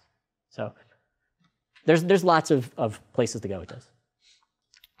object. So there's lots of places to go with this.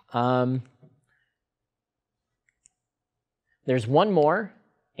 There's one more,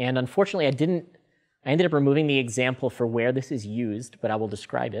 and unfortunately I ended up removing the example for where this is used, but I will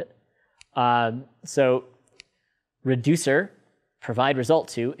describe it. So reducer, provide result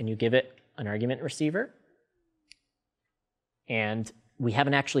to, and you give it an argument receiver. And we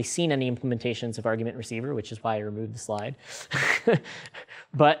haven't actually seen any implementations of argument receiver, which is why I removed the slide.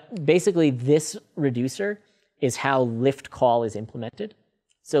 But basically this reducer is how lift call is implemented.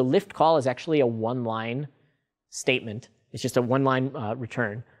 So lift call is actually a one-line statement. It's just a one-line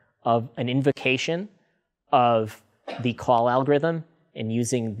return of an invocation of the call algorithm and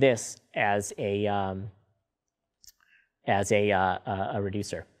using this as a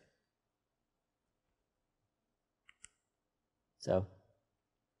reducer. So.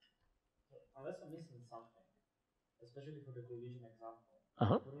 Unless I'm missing something, especially for the collision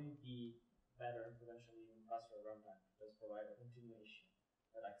example, wouldn't it be better potentially in faster runtime to just provide a continuation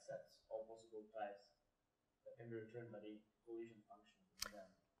that accepts all possible types that can be returned by the collision function, and then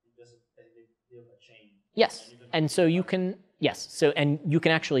you just basically build a chain. Yes, and so you can and you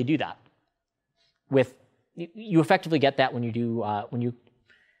can actually do that. You effectively get that when you do when you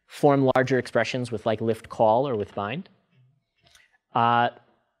form larger expressions with like lift call or with bind.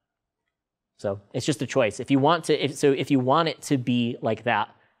 So it's just a choice. If you want it to be like that,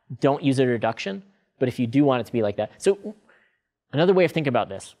 don't use a reduction. But if you do want it to be like that, so another way of thinking about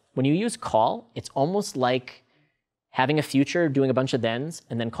this: when you use call, it's almost like having a future, doing a bunch of thens,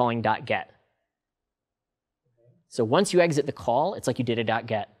 and then calling .get. So once you exit the call, it's like you did a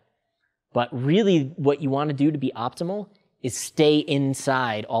 .get. But really, what you want to do to be optimal is stay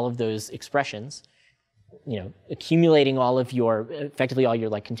inside all of those expressions, accumulating effectively all your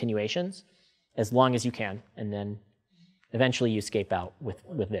like continuations as long as you can, and then eventually you escape out with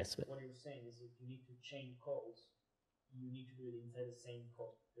this. What you're saying is if you need to chain calls, you need to do it inside the same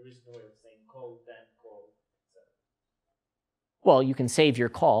call. There is no way of saying call, then call, etc. Well, you can save your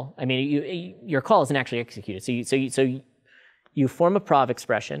call. I mean, your call isn't actually executed. So you form a prov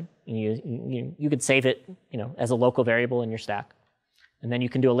expression, and you could save it, as a local variable in your stack, and then you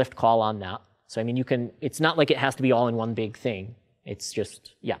can do a lift call on that. So I mean, it's not like it has to be all in one big thing. It's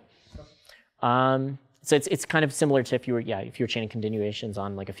just, yeah. So it's kind of similar to if you were chaining continuations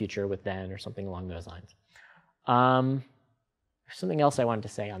on like a future with then or something along those lines. There's something else I wanted to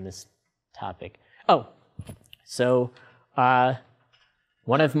say on this topic. Oh, so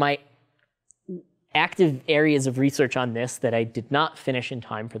one of my active areas of research on this that I did not finish in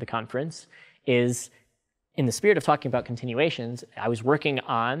time for the conference is, in the spirit of talking about continuations, I was working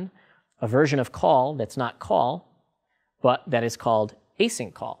on a version of call that's not call, but that is called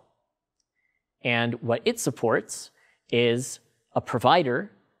async call. And what it supports is a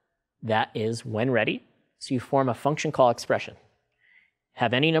provider that is when ready. So you form a function call expression.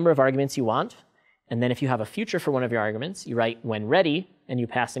 Have any number of arguments you want, and then if you have a future for one of your arguments, you write when ready, and you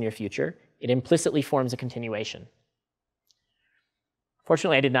pass in your future. It implicitly forms a continuation.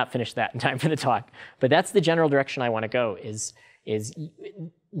 Fortunately, I did not finish that in time for the talk, but that's the general direction I want to go, is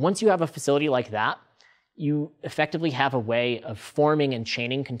once you have a facility like that, you effectively have a way of forming and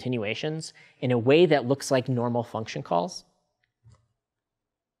chaining continuations in a way that looks like normal function calls.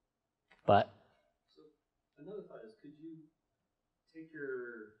 But so another thought is, could you take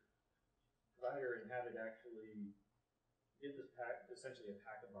your provider and have it actually give this pack, essentially a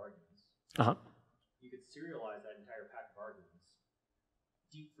pack of arguments? You could serialize that entire pack of arguments,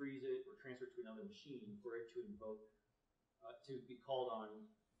 deep freeze it or transfer it to another machine for it to invoke, to be called on.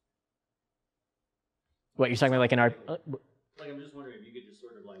 What you're talking about, like an like I'm just wondering if you could just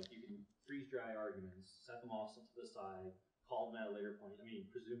sort of like, you can freeze dry arguments, set them off to the side, call them at a later point. I mean,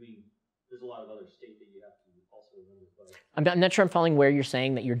 presuming there's a lot of other state that you have to also remember. But I'm not sure I'm following where you're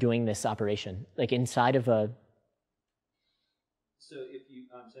saying that you're doing this operation, like inside of a. So if you,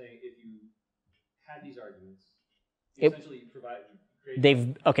 I'm saying if you had these arguments, essentially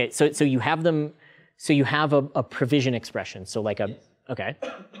you okay. So you have them. So you have a provision expression. So like a yes. Okay.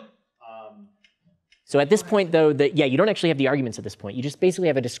 So at this point, though, you don't actually have the arguments at this point. You just basically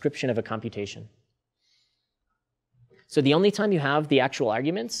have a description of a computation. So the only time you have the actual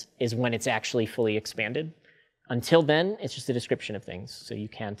arguments is when it's actually fully expanded. Until then, it's just a description of things. So you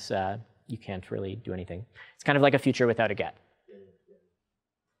can't really do anything. It's kind of like a future without a get.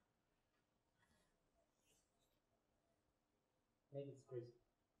 Maybe it's crazy.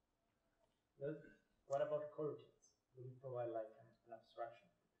 But what about coroutines? Will you provide like an abstraction?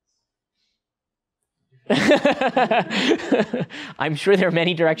 I'm sure there are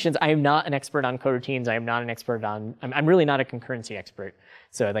many directions. I am not an expert on coroutines. I am not an expert on. I'm really not a concurrency expert.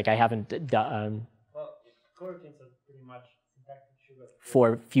 So like I haven't done. Well, coroutines are pretty much syntactic sugar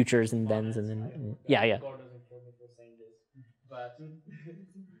for futures and thens and then yeah. God doesn't kill me for saying this, but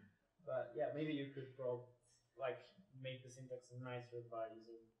yeah, maybe you could like make the syntax nicer by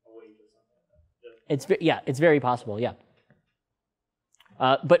using await or something like that. It's very possible. Yeah.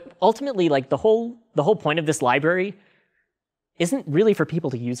 But ultimately, like the whole point of this library isn't really for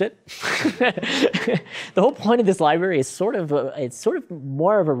people to use it. The whole point of this library is sort of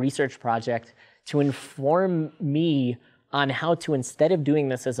more of a research project to inform me on how to, instead of doing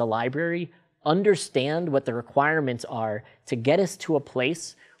this as a library, understand what the requirements are to get us to a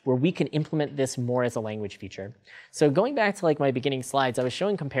place where we can implement this more as a language feature. So going back to like my beginning slides, I was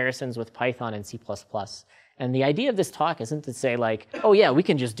showing comparisons with Python and C++. And the idea of this talk isn't to say like, oh yeah, we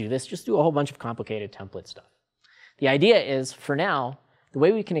can just do this, just do a whole bunch of complicated template stuff. The idea is, for now, the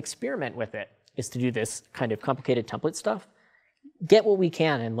way we can experiment with it is to do this kind of complicated template stuff, get what we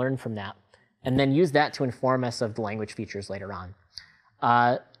can and learn from that, and then use that to inform us of the language features later on.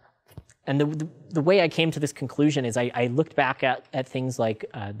 And the way I came to this conclusion is I looked back at things like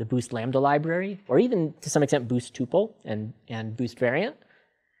the Boost Lambda library, or even to some extent Boost Tuple and Boost Variant.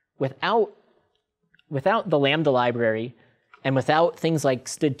 Without the Lambda library, and without things like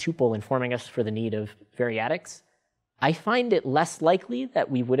std tuple informing us for the need of variatics, I find it less likely that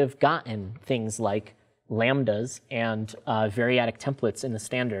we would have gotten things like lambdas and variatic templates in the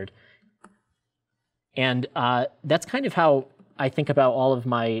standard. And that's kind of how I think about all of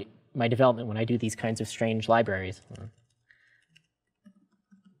my development when I do these kinds of strange libraries.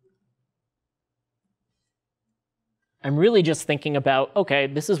 I'm really just thinking about, okay,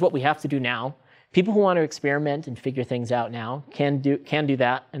 this is what we have to do now. People who want to experiment and figure things out now can do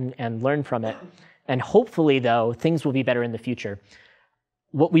that and learn from it. And hopefully, though, things will be better in the future.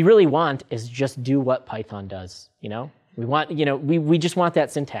 What we really want is just do what Python does, you know? We just want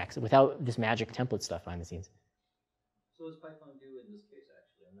that syntax without this magic template stuff behind the scenes. So what does Python do in this case,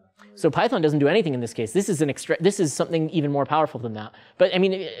 actually? I'm not familiar. So Python doesn't do anything in this case. This is something even more powerful than that. But I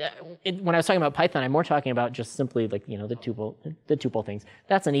mean, when I was talking about Python, I'm more talking about just simply like the tuple things.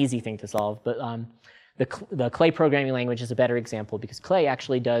 That's an easy thing to solve. But the Clay programming language is a better example because Clay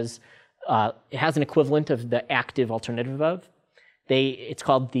actually does. It has an equivalent of the active alternative of. It's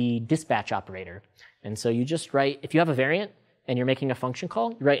called the dispatch operator. And so you just write, if you have a variant and you're making a function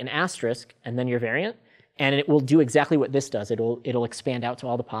call, you write an asterisk and then your variant, and it will do exactly what this does. It'll expand out to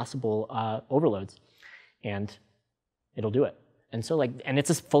all the possible overloads, and it'll do it. And so and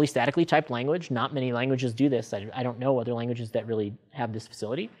it's a fully statically typed language. Not many languages do this. I don't know other languages that really have this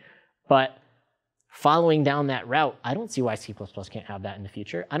facility, but following down that route, I don't see why C++ can't have that in the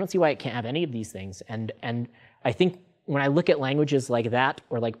future. I don't see why it can't have any of these things. And I think when I look at languages like that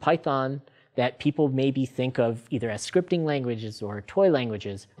or like Python that people maybe think of either as scripting languages or toy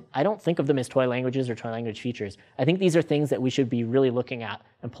languages, I don't think of them as toy languages or toy language features. I think these are things that we should be really looking at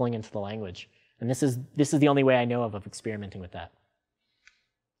and pulling into the language. And this is the only way I know of experimenting with that.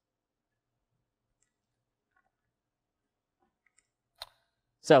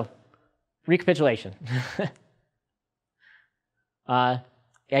 So, recapitulation. The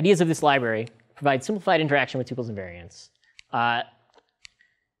ideas of this library provide simplified interaction with tuples and variants.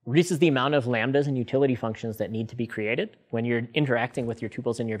 Reduces the amount of lambdas and utility functions that need to be created when you're interacting with your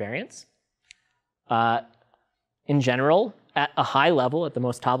tuples and your variants. In general, at a high level, at the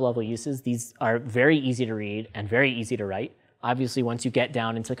most top level uses, these are very easy to read and very easy to write. Obviously, once you get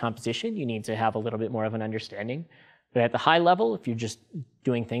down into composition, you need to have a little bit more of an understanding. But at the high level, if you're just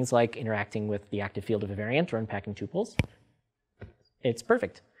doing things like interacting with the active field of a variant or unpacking tuples, it's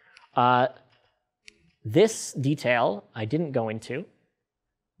perfect. This detail I didn't go into,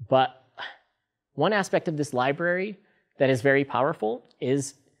 but one aspect of this library that is very powerful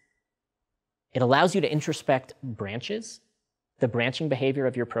is it allows you to introspect branches, the branching behavior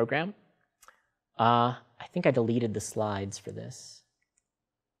of your program. I think I deleted the slides for this.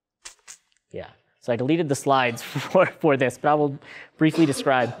 Yeah, so I deleted the slides for this, but I will briefly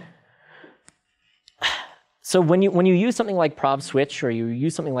describe. So when you use something like prov switch, or you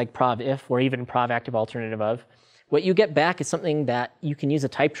use something like prov if, or even prov active alternative of, what you get back is something that you can use a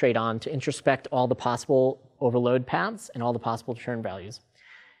type trait on to introspect all the possible overload paths and all the possible return values.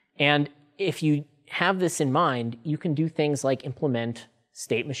 And if you have this in mind, you can do things like implement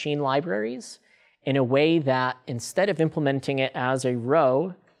state machine libraries in a way that instead of implementing it as a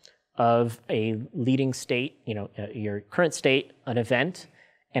row of a leading state, your current state, an event,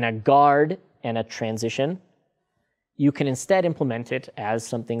 and a guard and a transition, you can instead implement it as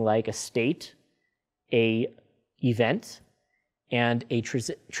something like a state, a event, and a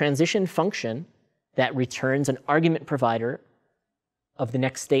transition function that returns an argument provider of the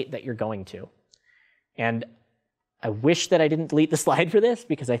next state that you're going to. And I wish that I didn't delete the slide for this,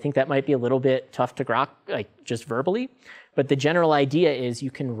 because I think that might be a little bit tough to grok, like just verbally. But the general idea is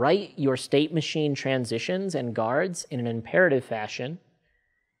you can write your state machine transitions and guards in an imperative fashion.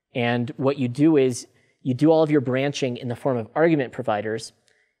 And what you do is you do all of your branching in the form of argument providers,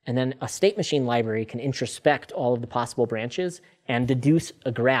 and then a state machine library can introspect all of the possible branches and deduce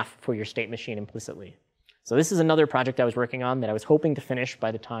a graph for your state machine implicitly. So this is another project I was working on that I was hoping to finish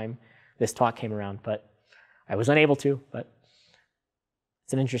by the time this talk came around, but I was unable to, but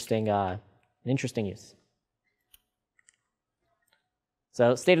it's an interesting use.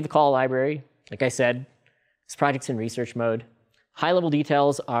 So state of the call library, like I said, this project's in research mode. High-level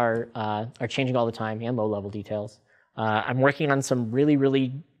details are changing all the time, and low-level details. I'm working on some really,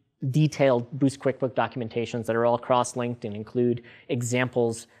 really detailed Boost QuickBook documentations that are all cross-linked and include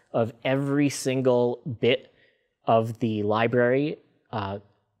examples of every single bit of the library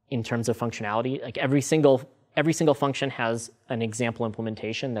in terms of functionality. Like every single function has an example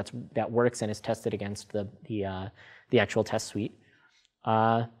implementation that works and is tested against the actual test suite.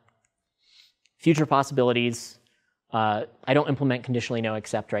 Future possibilities. I don't implement conditionally no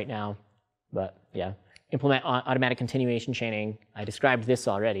except right now, but yeah. Implement automatic continuation chaining. I described this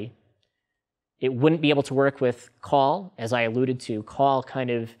already. It wouldn't be able to work with call, as I alluded to. Call kind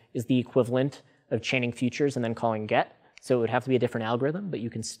of is the equivalent of chaining futures and then calling get. So it would have to be a different algorithm, but you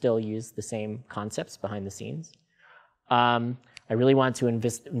can still use the same concepts behind the scenes. I really want to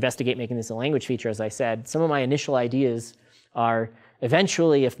investigate making this a language feature, as I said. Some of my initial ideas are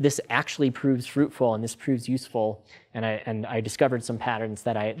eventually, if this actually proves fruitful and this proves useful, and I discovered some patterns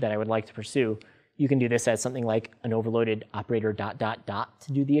that I would like to pursue, you can do this as something like an overloaded operator ...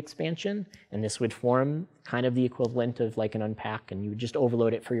 to do the expansion, and this would form kind of the equivalent of like an unpack, and you would just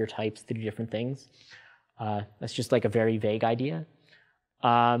overload it for your types to do different things. That's just like a very vague idea.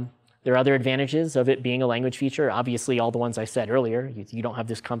 There are other advantages of it being a language feature. Obviously, all the ones I said earlier. You don't have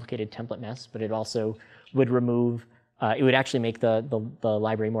this complicated template mess, but it also would remove, it would actually make the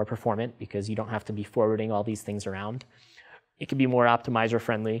library more performant, because you don't have to be forwarding all these things around. It could be more optimizer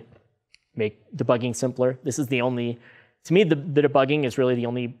friendly, make debugging simpler. This is the only, to me, the debugging is really the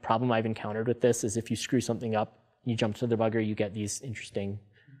only problem I've encountered with this, is if you screw something up, you jump to the debugger, you get these interesting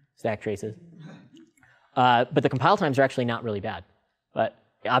stack traces. But the compile times are actually not really bad. But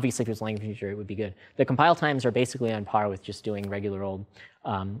obviously, if it was a language feature, it would be good. The compile times are basically on par with just doing regular old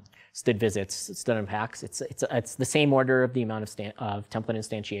std visits, std unpacks. It's the same order of the amount of template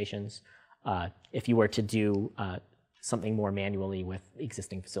instantiations if you were to do something more manually with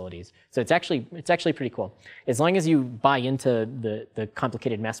existing facilities. So it's actually pretty cool. As long as you buy into the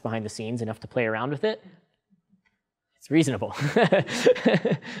complicated mess behind the scenes enough to play around with it, It's reasonable.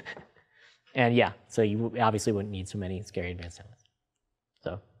 And yeah, so you obviously wouldn't need so many scary advanced templates.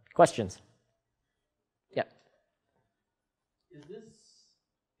 So, questions? Yeah. Is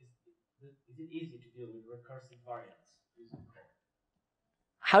it easy to deal with recursive variants using code?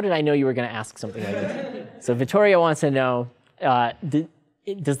 How did I know you were going to ask something like this? So Vittorio wants to know, have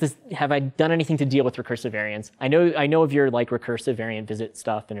I done anything to deal with recursive variants? I know of your like recursive variant visit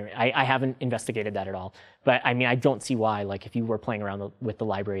stuff, and I haven't investigated that at all. But I mean, I don't see why, like, if you were playing around with the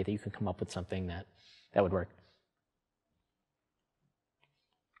library, that you could come up with something that would work.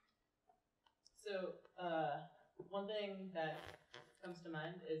 So one thing that comes to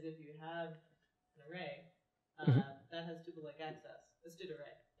mind is if you have an array that has tuple-like access, a std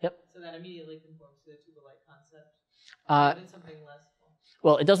array. Yep. So that immediately conforms to the tuple-like concept. It's something less.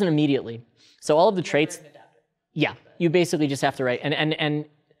 Well, it doesn't immediately. So all of the traits. Yeah, you basically just have to write. And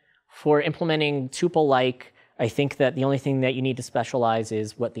for implementing tuple-like, I think that the only thing that you need to specialize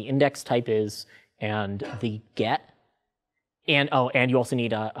is what the index type is and the get. And you also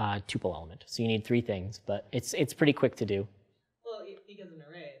need a tuple element. So you need 3 things, but it's pretty quick to do. Well, because an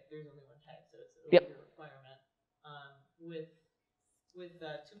array, there's only one type, so it's a yep. requirement. With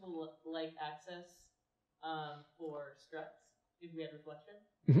tuple-like access for structs, if we had reflection,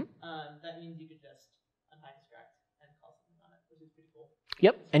 that means you could just unpack a struct and call something on it, which is pretty cool.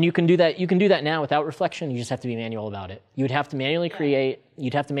 Yep, and you can do that. You can do that now without reflection. You just have to be manual about it. You would have to manually create.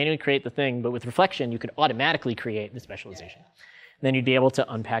 You'd have to manually create the thing, but with reflection, you could automatically create the specialization. Then you'd be able to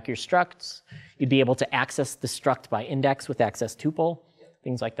unpack your structs. You'd be able to access the struct by index with access tuple,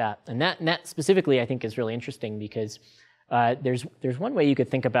 things like that. And that specifically, I think, is really interesting because there's one way you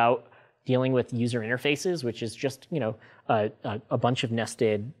could think about dealing with user interfaces, which is just a bunch of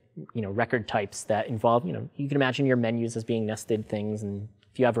nested record types that involve you can imagine your menus as being nested things, and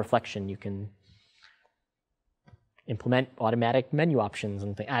if you have reflection, you can implement automatic menu options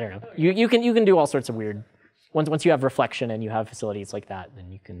and things. I don't know. You can do all sorts of weird. Once you have reflection and you have facilities like that,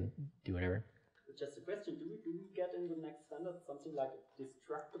 then you can do whatever. Just a question: do we get in the next standard something like a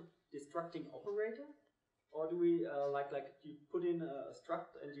destructing operator, or do we like you put in a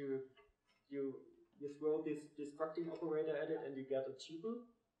struct and you throw this destructing operator at it and you get a tuple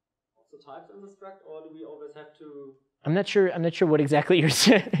of the types in the struct, or do we always have to? I'm not sure what exactly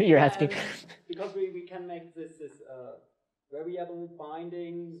you're asking. Because we can make this variable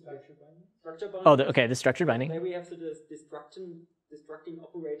binding, structure binding. Oh, the structured binding. There we have the destructing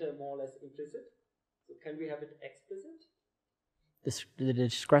operator more or less implicit. So can we have it explicit? The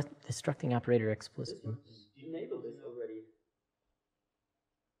destructing operator explicit. Enable this already.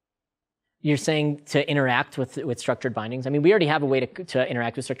 You're saying to interact with structured bindings. I mean, we already have a way to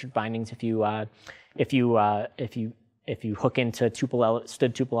interact with structured bindings if you hook into std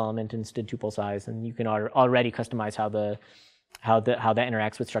tuple element and std tuple size, and you can already customize how that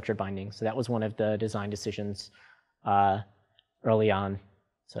interacts with structured bindings. So that was one of the design decisions early on.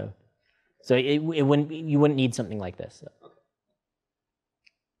 So you wouldn't need something like this.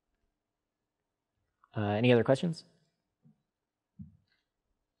 Any other questions?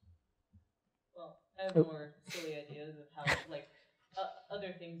 Well, I have more silly ideas of how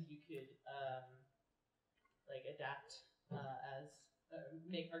other things you could adapt as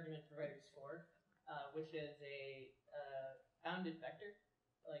make argument providers for, which is a bounded vector,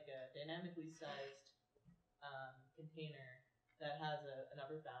 like a dynamically sized container that has an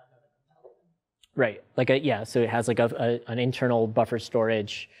upper bound and a compile bound. Right, so it has like an internal buffer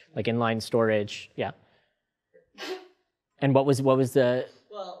storage, like inline storage, yeah. And what was the?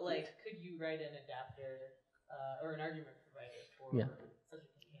 Well, could you write an adapter or an argument provider for such a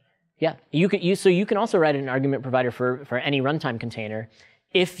container? Yeah, you can also write an argument provider for any runtime container,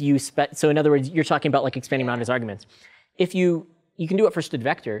 if you so in other words, you're talking about like expanding boundaries arguments. If you can do it for std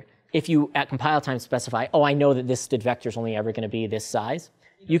vector. If you at compile time specify, I know that this std vector is only ever going to be this size,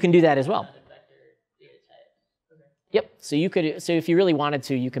 you can do that as well. Yep. So if you really wanted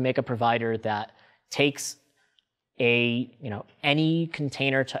to, you can make a provider that takes any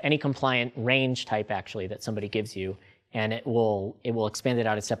container to any compliant range type actually that somebody gives you, and it will expand it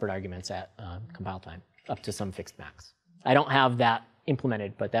out as separate arguments at compile time up to some fixed max. I don't have that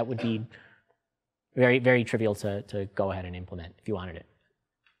implemented, but that would be very, very trivial to go ahead and implement if you wanted it.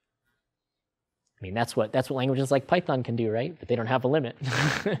 I mean, that's what languages like Python can do, right? But they don't have a limit.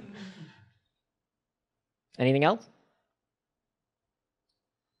 Anything else?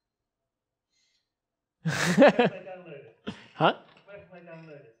 Huh?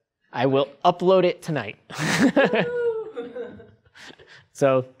 I will upload it tonight.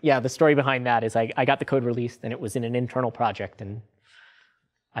 So yeah, the story behind that is I got the code released and it was in an internal project, and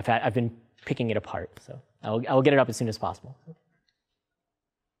I've been picking it apart. So I will get it up as soon as possible.